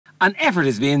An effort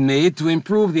is being made to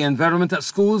improve the environment at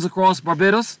schools across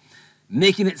Barbados,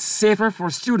 making it safer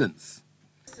for students.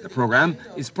 The program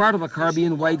is part of a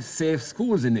Caribbean-wide Safe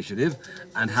Schools initiative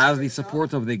and has the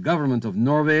support of the Government of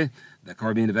Norway, the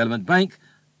Caribbean Development Bank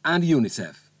and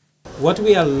UNICEF. What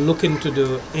we are looking to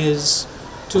do is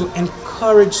to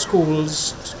encourage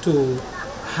schools to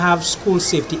have school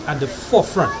safety at the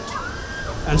forefront.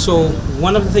 And so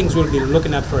one of the things we'll be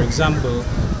looking at, for example,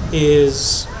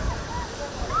 is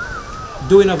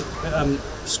doing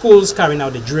schools carrying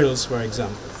out the drills, for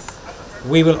example.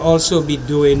 We will also be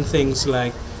doing things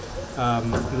like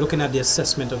looking at the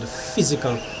assessment of the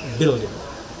physical building.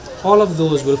 All of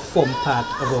those will form part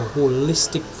of a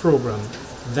holistic program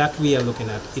that we are looking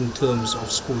at in terms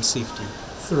of school safety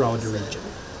throughout the region.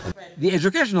 The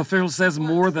education official says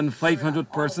more than 500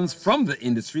 persons from the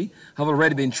industry have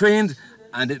already been trained,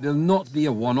 and it will not be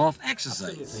a one-off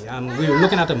exercise. We're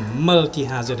looking at a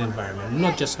multi-hazard environment,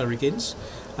 not just hurricanes.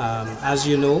 As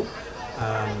you know,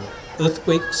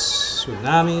 earthquakes,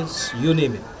 tsunamis, you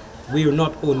name it. We are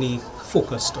not only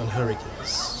focused on hurricanes.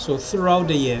 So throughout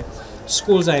the year,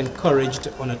 schools are encouraged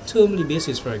on a termly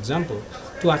basis, for example,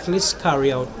 to at least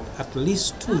carry out at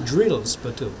least 2 drills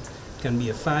per term. It can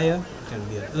be a fire, it can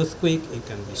be an earthquake, it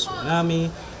can be tsunami,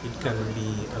 it can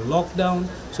be a lockdown.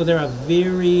 So there are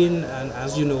varying, and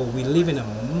as you know, we live in a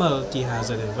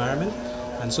multi-hazard environment,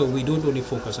 and so we don't only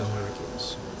focus on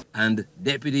hurricanes. And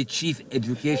Deputy Chief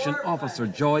Education Officer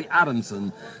Joy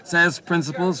Adamson says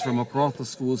principals from across the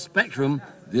school spectrum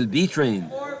will be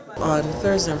trained. On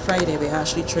Thursday and Friday, we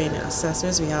actually train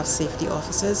assessors. We have safety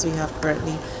officers. We have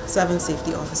currently 7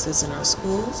 safety officers in our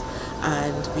schools,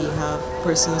 and we have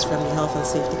persons from the Health and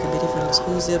Safety Committee from the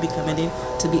schools. They'll be coming in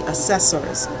to be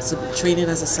assessors, so training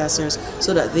as assessors,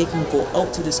 so that they can go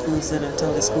out to the schools then and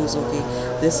tell the schools, okay,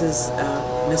 this is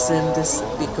missing, this,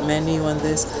 we commend you on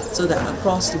this, so that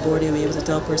across the board they'll be able to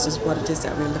tell persons what it is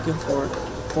that we're looking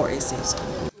for a safe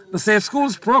school. The Safe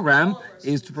Schools program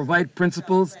is to provide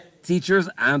principals, teachers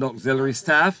and auxiliary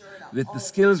staff with the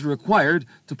skills required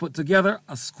to put together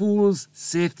a school's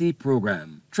safety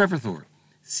program. Trevor Thorpe,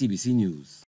 CBC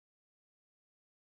News.